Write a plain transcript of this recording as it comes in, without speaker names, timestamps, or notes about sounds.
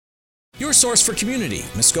Your source for community,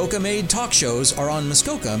 Muskoka-made talk shows are on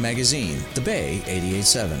Muskoka Magazine, The Bay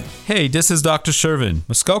 88.7. Hey, this is Dr. Shervin.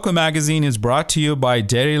 Muskoka Magazine is brought to you by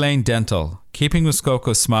Dairy Lane Dental, keeping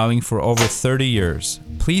Muskoka smiling for over 30 years.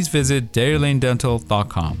 Please visit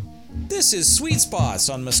dairylanedental.com. This is Sweet Spots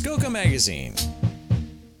on Muskoka Magazine.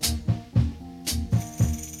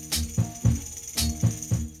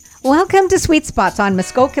 Welcome to Sweet Spots on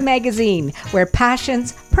Muskoka Magazine, where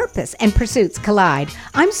passions, purpose, and pursuits collide.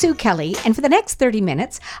 I'm Sue Kelly, and for the next 30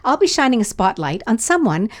 minutes, I'll be shining a spotlight on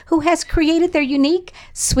someone who has created their unique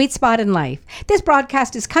sweet spot in life. This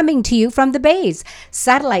broadcast is coming to you from the Bay's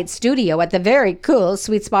satellite studio at the very cool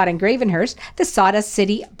Sweet Spot in Gravenhurst, the Sawdust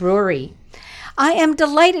City Brewery. I am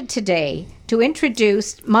delighted today to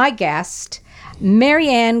introduce my guest,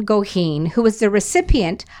 Marianne Goheen, who is the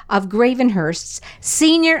recipient of Gravenhurst's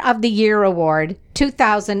Senior of the Year Award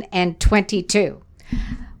 2022.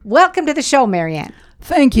 Welcome to the show, Marianne.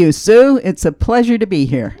 Thank you, Sue. It's a pleasure to be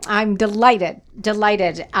here. I'm delighted.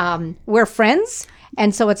 We're friends,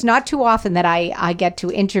 and so it's not too often that I get to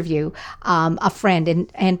interview a friend,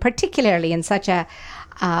 and particularly in such a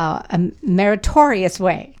meritorious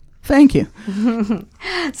way. Thank you.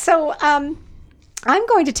 So, I'm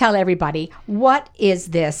going to tell everybody, what is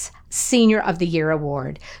this Senior of the Year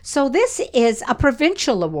Award? So this is a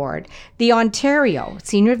provincial award. The Ontario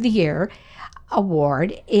Senior of the Year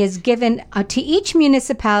Award is given to each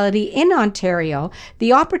municipality in Ontario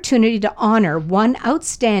the opportunity to honor one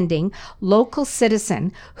outstanding local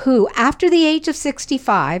citizen who, after the age of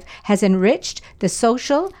 65, has enriched the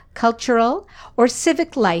social, cultural, or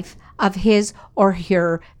civic life of his or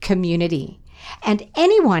her community. And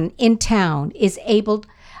anyone in town is able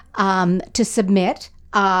to submit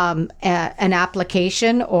an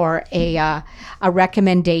application or a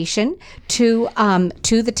recommendation to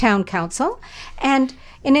the town council, and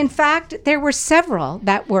in fact there were several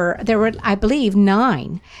there were I believe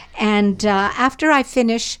 9, and after I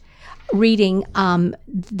finish reading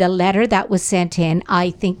the letter that was sent in, I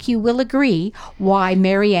think you will agree why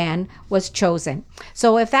Marianne was chosen.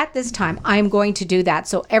 So if at this time, I'm going to do that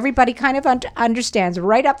so everybody kind of understands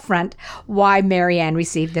right up front why Marianne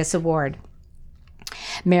received this award.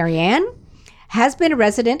 Marianne has been a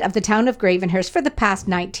resident of the town of Gravenhurst for the past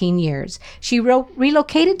 19 years. She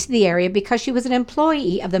relocated to the area because she was an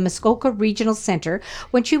employee of the Muskoka Regional Centre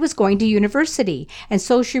when she was going to university, and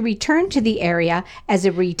so she returned to the area as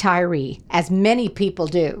a retiree, as many people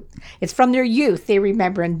do. It's from their youth they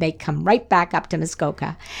remember, and they come right back up to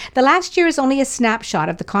Muskoka. The last year is only a snapshot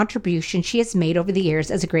of the contribution she has made over the years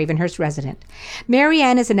as a Gravenhurst resident.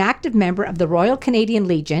 Marianne is an active member of the Royal Canadian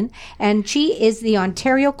Legion, and she is the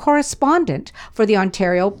Ontario correspondent for the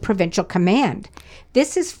Ontario Provincial Command.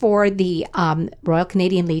 This is for the Royal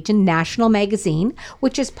Canadian Legion National Magazine,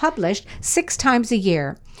 which is published 6 times a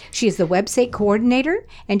year. She is the website coordinator,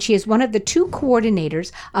 and she is one of the 2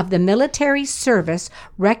 coordinators of the Military Service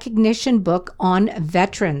Recognition Book on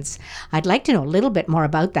Veterans. I'd like to know a little bit more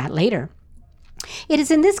about that later. It is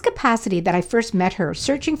in this capacity that I first met her,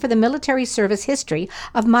 searching for the military service history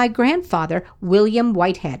of my grandfather, William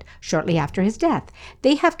Whitehead, shortly after his death.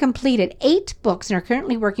 They have completed 8 books and are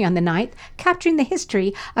currently working on the 9th, capturing the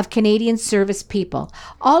history of Canadian service people.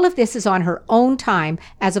 All of this is on her own time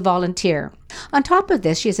as a volunteer. On top of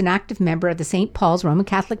this, she is an active member of the St. Paul's Roman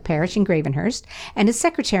Catholic Parish in Gravenhurst and is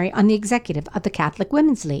secretary on the executive of the Catholic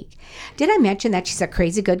Women's League. Did I mention that she's a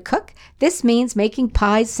crazy good cook? This means making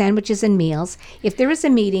pies, sandwiches, and meals. If there is a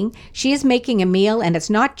meeting, she is making a meal, and it's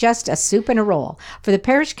not just a soup and a roll. For the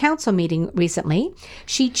parish council meeting recently,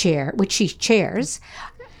 which she chairs,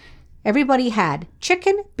 everybody had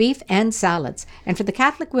chicken, beef, and salads. And for the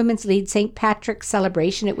Catholic Women's League St. Patrick's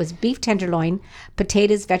celebration, it was beef tenderloin,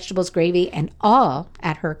 potatoes, vegetables, gravy, and all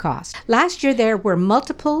at her cost. Last year, there were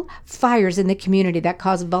multiple fires in the community that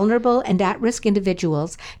caused vulnerable and at-risk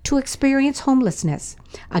individuals to experience homelessness.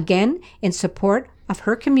 Again, in support of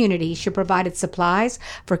her community, she provided supplies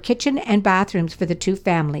for kitchen and bathrooms for the 2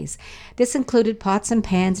 families. This included pots and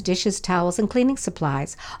pans, dishes, towels, and cleaning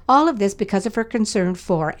supplies. All of this because of her concern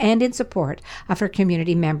for and in support of her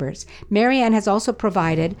community members. Marianne has also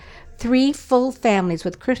provided 3 full families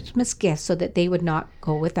with Christmas gifts so that they would not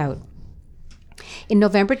go without. In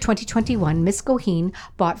November 2021, Ms. Goheen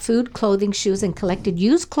bought food, clothing, shoes, and collected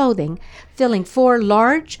used clothing, filling 4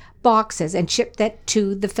 large boxes and shipped that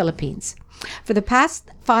to the Philippines. For the past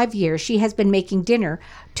 5 years, she has been making dinner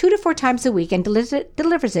 2 to 4 times a week and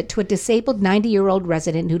delivers it to a disabled 90-year-old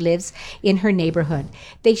resident who lives in her neighborhood.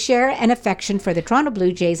 They share an affection for the Toronto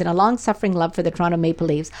Blue Jays and a long-suffering love for the Toronto Maple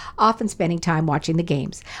Leafs, often spending time watching the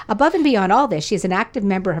games. Above and beyond all this, she is an active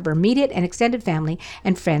member of her immediate and extended family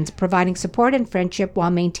and friends, providing support and friendship while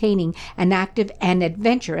maintaining an active and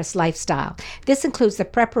adventurous lifestyle. This includes the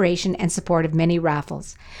preparation and support of many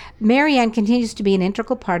raffles. Marianne continues to be an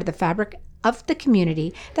integral part of the fabric of the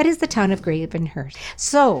community that is the town of Gravenhurst.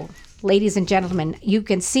 So, ladies and gentlemen, you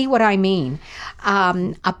can see what I mean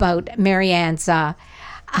about Marianne's time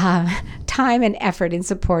and effort in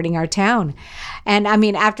supporting our town. And I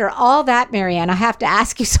mean, after all that, Marianne, I have to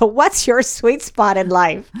ask you, so what's your sweet spot in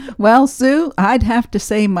life? Well, Sue, I'd have to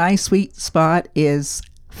say my sweet spot is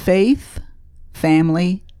faith,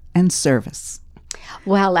 family, and service.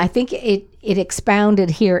 Well, I think it expounded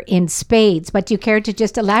here in spades, but do you care to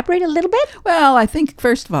just elaborate a little bit? Well, I think,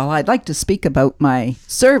 first of all, I'd like to speak about my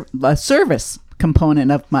service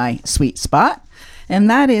component of my sweet spot, and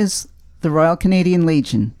that is the Royal Canadian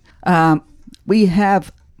Legion. We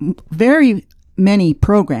have very many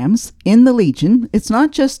programs in the Legion. It's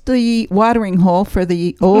not just the watering hole for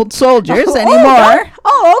the old soldiers anymore.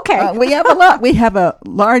 Oh, okay. We have a lot. We have a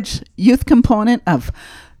large youth component of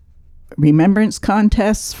remembrance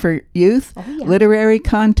contests for youth, literary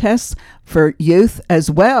contests for youth,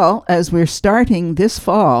 as well as we're starting this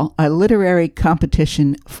fall a literary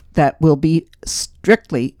competition that will be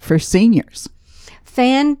strictly for seniors.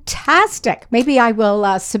 Fantastic. Maybe I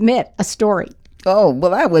will submit a story. Oh,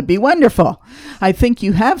 well, that would be wonderful. I think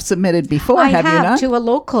you have submitted before, have you not? To a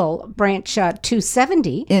local branch,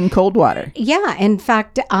 270. In Coldwater. Yeah. In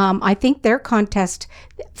fact, I think their contest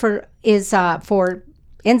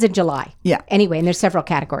ends in July. Yeah. Anyway, and there's several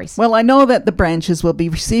categories. Well, I know that the branches will be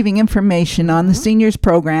receiving information on the seniors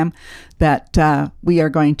program that we are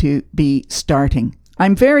going to be starting.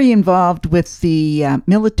 I'm very involved with the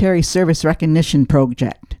Military Service Recognition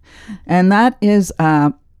Project, and that is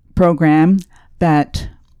a program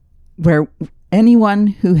where anyone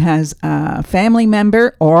who has a family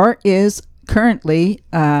member or is currently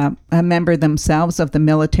a member themselves of the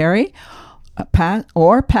military,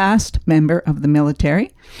 past member of the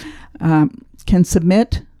military, can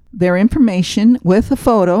submit their information with a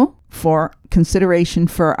photo for consideration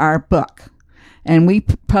for our book. And we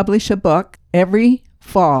publish a book every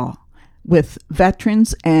fall with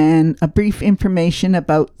veterans and a brief information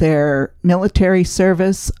about their military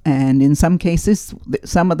service. And in some cases,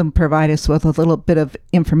 some of them provide us with a little bit of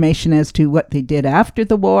information as to what they did after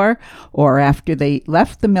the war or after they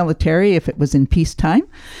left the military, if it was in peacetime.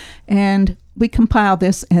 And we compile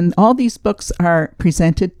this, and all these books are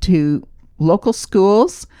presented to local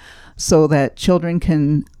schools so that children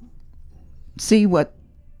can see what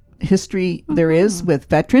history there is with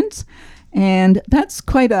veterans. And that's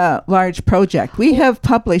quite a large project. We have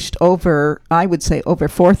published over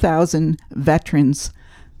 4,000 veterans'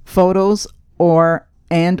 photos or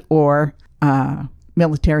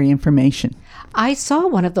military information. I saw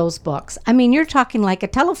one of those books. I mean, you're talking like a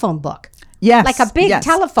telephone book. Yes. Like a big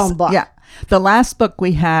telephone book. Yeah. The last book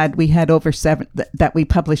we had over 7 that we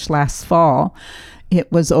published last fall. It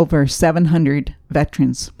was over 700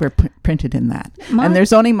 veterans were printed in that. And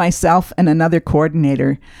there's only myself and another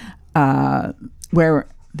coordinator where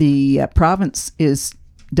the province is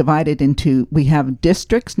divided into, we have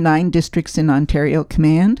districts, 9 districts in Ontario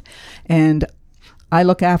Command, and I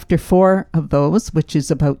look after 4 of those, which is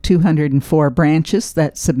about 204 branches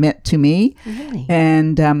that submit to me. Really?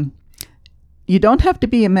 And you don't have to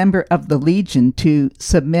be a member of the Legion to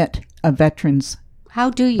submit a veteran's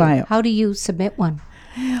bio. How do you submit one?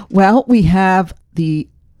 Well, we have the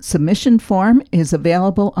submission form is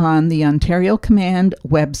available on the Ontario Command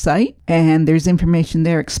website, and there's information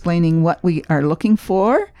there explaining what we are looking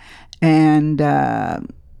for and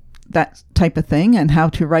that type of thing, and how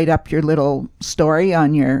to write up your little story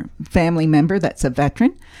on your family member that's a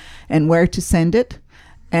veteran and where to send it.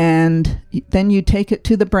 And then you take it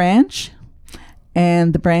to the branch,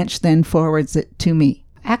 and the branch then forwards it to me.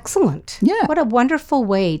 Excellent. Yeah. What a wonderful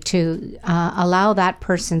way to allow that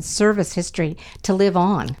person's service history to live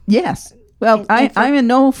on. Yes. Well, I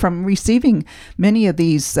know from receiving many of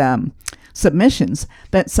these submissions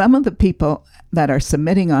that some of the people that are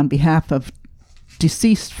submitting on behalf of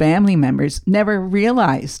deceased family members never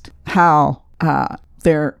realized how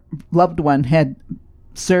their loved one had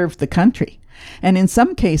served the country. And in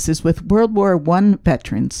some cases, with World War I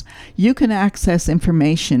veterans, you can access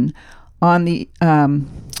information on the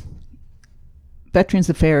Veterans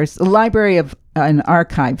Affairs, the Library of and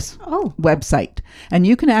Archives website. And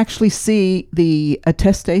you can actually see the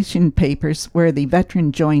attestation papers where the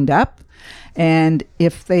veteran joined up. And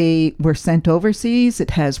if they were sent overseas,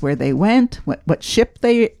 it has where they went, what ship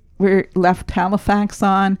they were left Halifax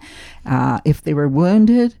on, if they were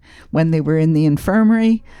wounded, when they were in the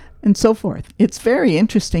infirmary, and so forth. It's very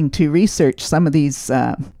interesting to research some of these,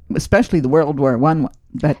 especially the World War I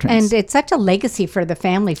veterans. And it's such a legacy for the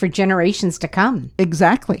family for generations to come.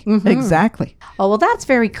 Exactly. Exactly. Oh, well, that's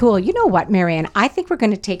very cool. You know what, Marianne? I think we're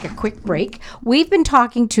going to take a quick break. We've been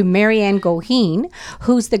talking to Marianne Goheen,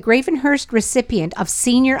 who's the Gravenhurst recipient of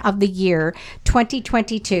Senior of the Year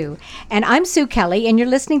 2022. And I'm Sue Kelly, and you're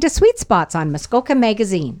listening to Sweet Spots on Muskoka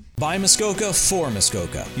Magazine. By Muskoka for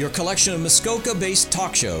Muskoka, your collection of Muskoka-based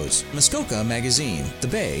talk shows. Muskoka Magazine, The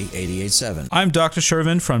Bay 88.7. I'm Dr.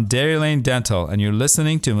 Shervin from Dairy Lane Dental, and you're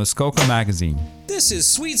listening to Muskoka Magazine. This is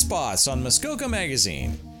Sweet Spots on Muskoka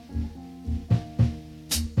Magazine.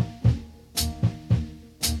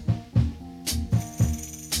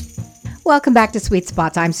 Welcome back to Sweet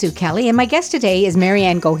Spots. I'm Sue Kelly, and my guest today is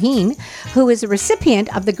Marianne Goheen, who is a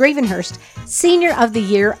recipient of the Gravenhurst Senior of the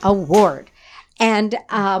Year Award. And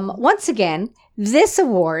once again, this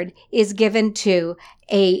award is given to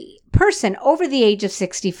a person over the age of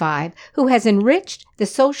 65 who has enriched the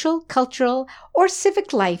social, cultural, or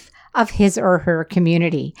civic life of his or her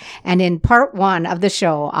community. And in part one of the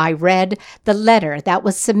show, I read the letter that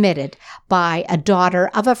was submitted by a daughter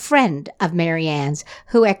of a friend of Marianne's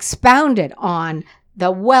who expounded on the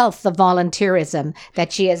wealth of volunteerism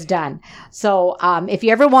that she has done. So if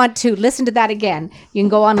you ever want to listen to that again, you can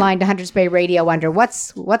go online to Hunters Bay Radio under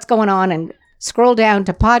what's going on and scroll down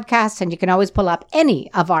to podcasts, and you can always pull up any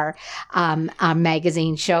of our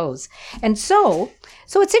magazine shows. And so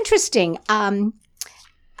it's interesting.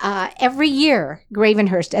 Every year,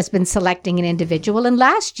 Gravenhurst has been selecting an individual, and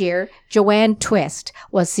last year, Joanne Twist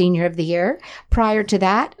was Senior of the Year. Prior to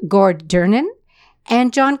that, Gord Durnan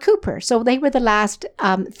and John Cooper. So they were the last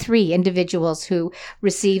three individuals who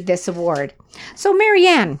received this award. So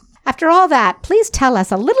Marianne, after all that, please tell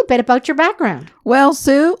us a little bit about your background. Well,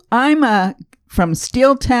 Sue, I'm from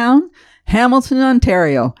Steeltown, Hamilton,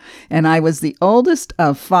 Ontario, and I was the oldest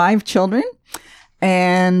of 5 children,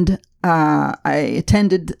 and I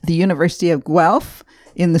attended the University of Guelph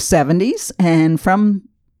in the 70s, and from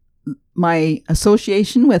my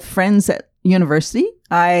association with friends at university,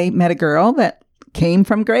 I met a girl that came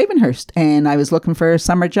from Gravenhurst, and I was looking for a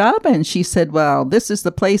summer job, and she said, well, this is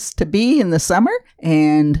the place to be in the summer,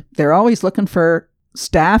 and they're always looking for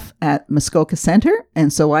staff at Muskoka Centre,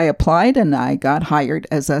 and so I applied, and I got hired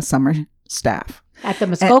as a summer staff. At the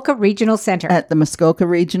Muskoka Regional Center. At the Muskoka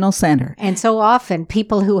Regional Center. And so often,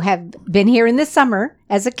 people who have been here in the summer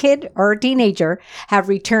as a kid or a teenager have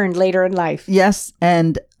returned later in life. Yes,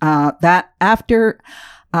 and that after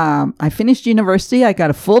I finished university, I got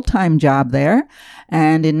a full-time job there,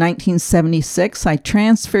 and in 1976, I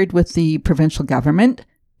transferred with the provincial government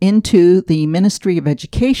into the Ministry of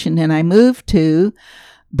Education, and I moved to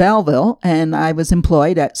Belleville, and I was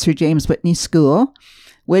employed at Sir James Whitney School,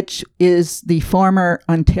 which is the former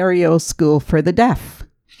Ontario School for the Deaf.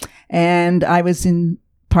 And I was in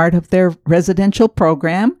part of their residential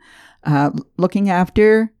program, looking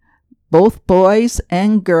after both boys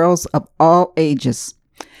and girls of all ages.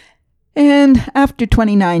 And after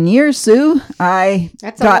 29 years, Sue, I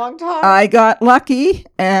got lucky,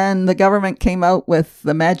 and the government came out with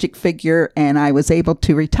the magic figure, and I was able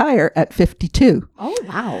to retire at 52. Oh,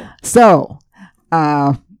 wow. So,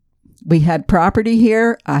 we had property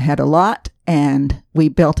here. I had a lot, and we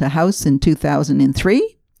built a house in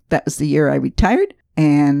 2003. That was the year I retired,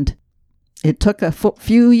 and it took a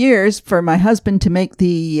few years for my husband to make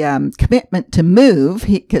the commitment to move,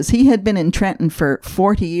 because he had been in Trenton for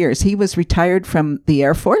 40 years. He was retired from the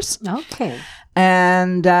Air Force. Okay.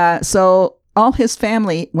 And so all his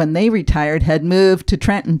family, when they retired, had moved to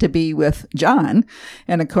Trenton to be with John.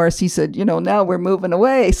 And of course, he said, now we're moving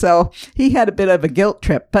away. So he had a bit of a guilt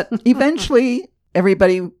trip. But eventually,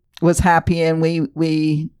 everybody was happy, and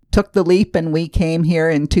we took the leap, and we came here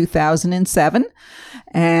in 2007.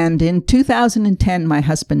 And in 2010, my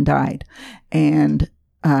husband died. And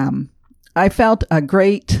I felt a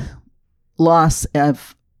great loss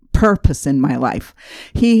of purpose in my life.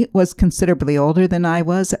 He was considerably older than I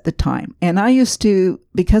was at the time. And I used to,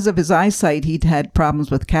 because of his eyesight, he'd had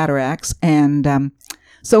problems with cataracts. And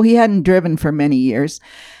so he hadn't driven for many years.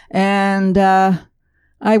 And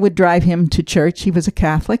I would drive him to church. He was a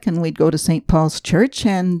Catholic, and we'd go to St. Paul's Church.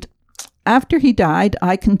 And after he died,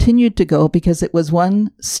 I continued to go because it was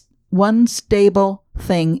one stable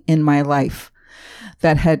thing in my life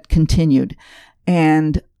that had continued.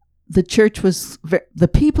 And the church was, the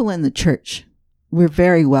people in the church were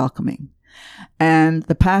very welcoming. And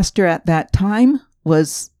the pastor at that time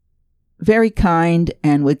was very kind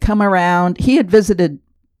and would come around. He had visited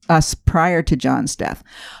us prior to John's death,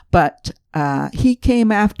 but he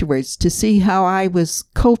came afterwards to see how I was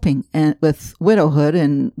coping with widowhood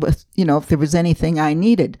and with, if there was anything I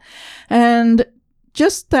needed. And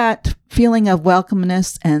just that feeling of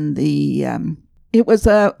welcomeness and it was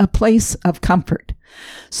a place of comfort.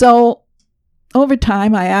 So over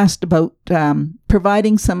time, I asked about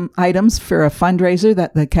providing some items for a fundraiser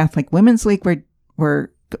that the Catholic Women's League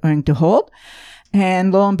were going to hold.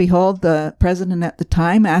 And lo and behold, the president at the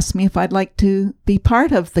time asked me if I'd like to be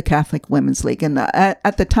part of the Catholic Women's League. And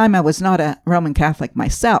at the time, I was not a Roman Catholic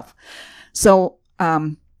myself. So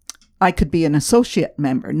I could be an associate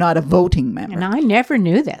member, not a voting member. And I never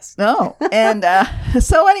knew this. No. And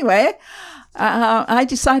so anyway, I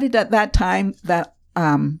decided at that time that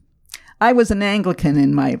I was an Anglican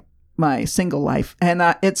in my single life. And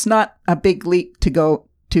it's not a big leap to go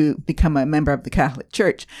to become a member of the Catholic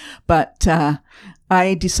Church. But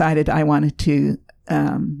I decided I wanted to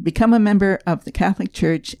become a member of the Catholic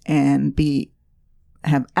Church and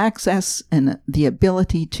have access and the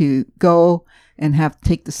ability to go and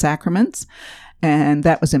take the sacraments. And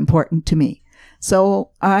that was important to me.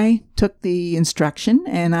 So I took the instruction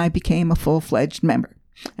and I became a full-fledged member.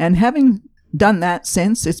 And having done that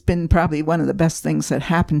since, it's been probably one of the best things that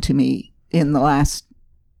happened to me in the last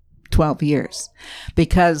 12 years,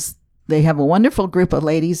 because they have a wonderful group of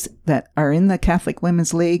ladies that are in the Catholic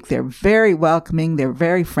Women's League. They're very welcoming. They're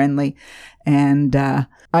very friendly. And I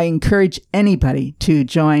encourage anybody to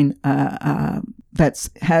join, that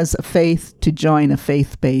has a faith, to join a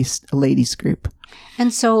faith-based ladies group.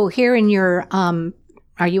 And so here in your,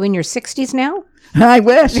 are you in your 60s now? I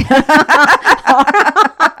wish.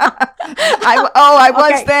 I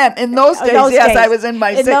was okay. Then. In those days, yes, I was in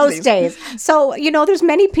my 60s. In those days. So, there's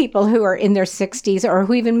many people who are in their 60s or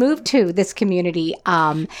who even moved to this community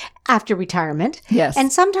after retirement. Yes.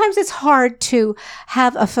 And sometimes it's hard to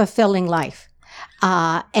have a fulfilling life.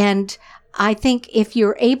 And I think if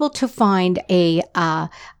you're able to find a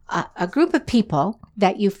group of people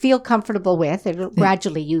that you feel comfortable with, and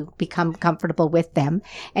gradually you become comfortable with them,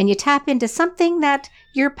 and you tap into something that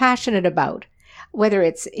you're passionate about, whether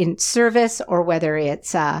it's in service or whether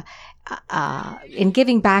it's in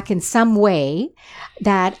giving back in some way,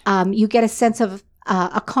 that you get a sense of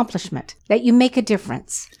accomplishment, that you make a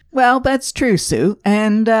difference. Well, that's true, Sue.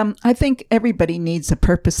 And I think everybody needs a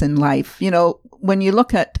purpose in life. When you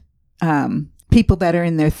look at people that are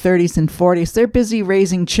in their 30s and 40s, they're busy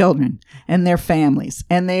raising children and their families,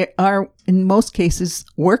 and they are, in most cases,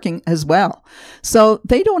 working as well. So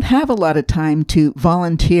they don't have a lot of time to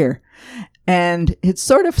volunteer. And it's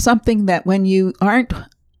sort of something that when you aren't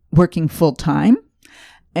working full time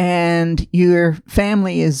and your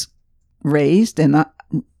family is raised and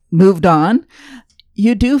moved on,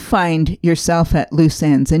 you do find yourself at loose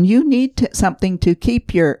ends, and you need something to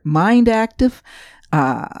keep your mind active,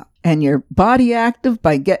 and your body active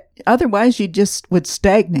otherwise you just would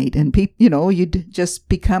stagnate and you'd just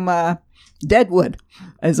become a deadwood,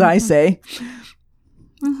 as I say.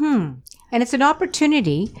 Mm-hmm. And it's an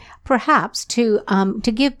opportunity perhaps to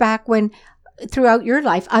give back when throughout your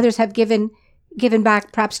life others have given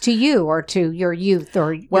back perhaps to you or to your youth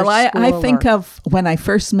or your school. I think of when I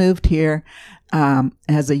first moved here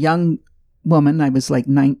as a young woman. I was like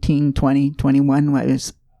 19, 20, 21 when I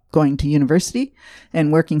was going to university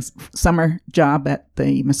and working summer job at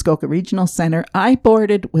the Muskoka Regional Center. I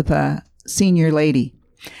boarded with a senior lady,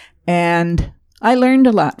 and I learned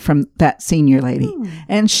a lot from that senior lady.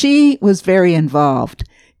 And she was very involved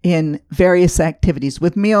in various activities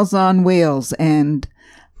with Meals on Wheels, and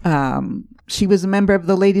she was a member of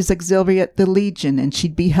the Ladies Auxiliary at the Legion, and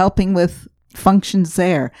she'd be helping with functions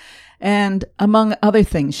there. And among other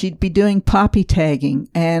things, she'd be doing poppy tagging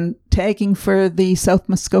and tagging for the South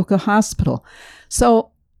Muskoka Hospital. So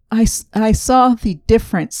I saw the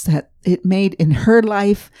difference that it made in her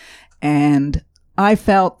life, and I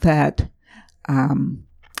felt that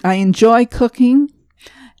I enjoy cooking,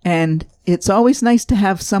 and it's always nice to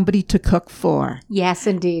have somebody to cook for. Yes,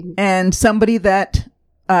 indeed. And somebody that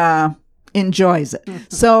enjoys it. Mm-hmm.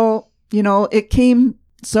 So, it came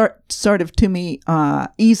sort of to me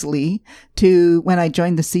easily to when I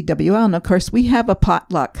joined the CWL. And of course, we have a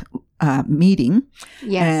potluck meeting.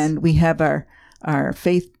 Yes. And we have our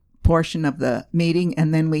faith portion of the meeting,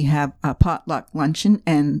 and then we have a potluck luncheon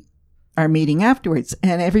and our meeting afterwards.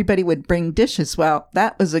 And everybody would bring dishes. Well,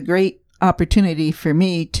 that was a great opportunity for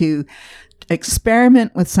me to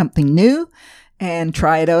experiment with something new and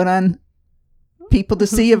try it out on people to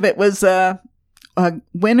see if it was a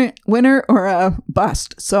winner or a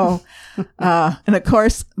bust. So, and of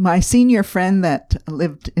course, my senior friend that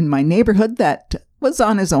lived in my neighborhood that was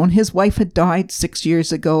on his own, his wife had died 6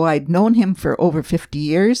 years ago. I'd known him for over 50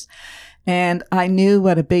 years, and I knew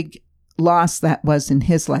what a big loss that was in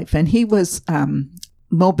his life. And he was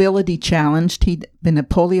mobility challenged. He'd been a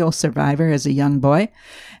polio survivor as a young boy,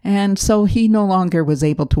 and so he no longer was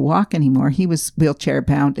able to walk anymore. He was wheelchair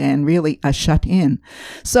bound and really a shut in.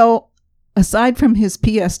 So aside from his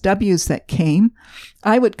PSWs that came,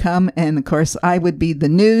 I would come, and of course I would be the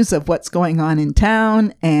news of what's going on in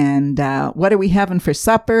town and what are we having for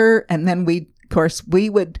supper. And then we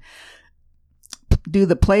would do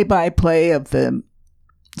the play-by-play of the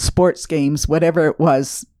sports games, whatever it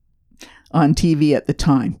was on TV at the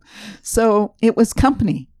time. So it was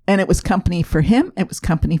company, and it was company for him. It was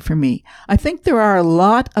company for me. I think there are a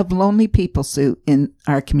lot of lonely people, Sue, in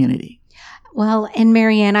our community. Well, and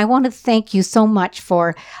Marianne, I want to thank you so much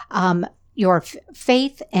for your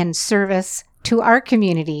faith and service to our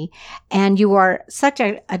community. And you are such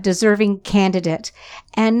a deserving candidate.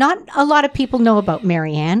 And not a lot of people know about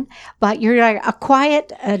Marianne, but you're a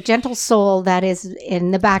quiet, gentle soul that is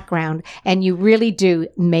in the background, and you really do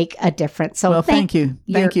make a difference. So well, thank you.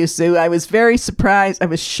 Thank you, Sue. I was very surprised. I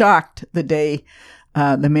was shocked the day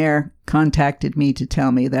the mayor contacted me to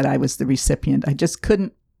tell me that I was the recipient. I just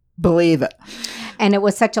couldn't believe it. And it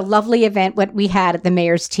was such a lovely event what we had at the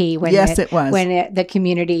Mayor's Tea when it was. When the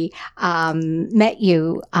community met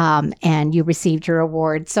you and you received your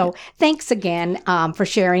award. So thanks again for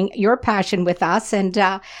sharing your passion with us. And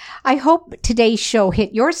I hope today's show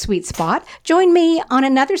hit your sweet spot. Join me on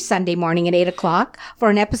another Sunday morning at 8 o'clock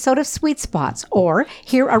for an episode of Sweet Spots, or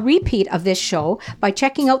hear a repeat of this show by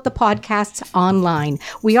checking out the podcasts online.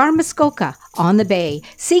 We are Muskoka on the Bay,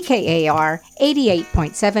 CKAR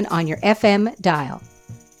 88.7 on your FM dial.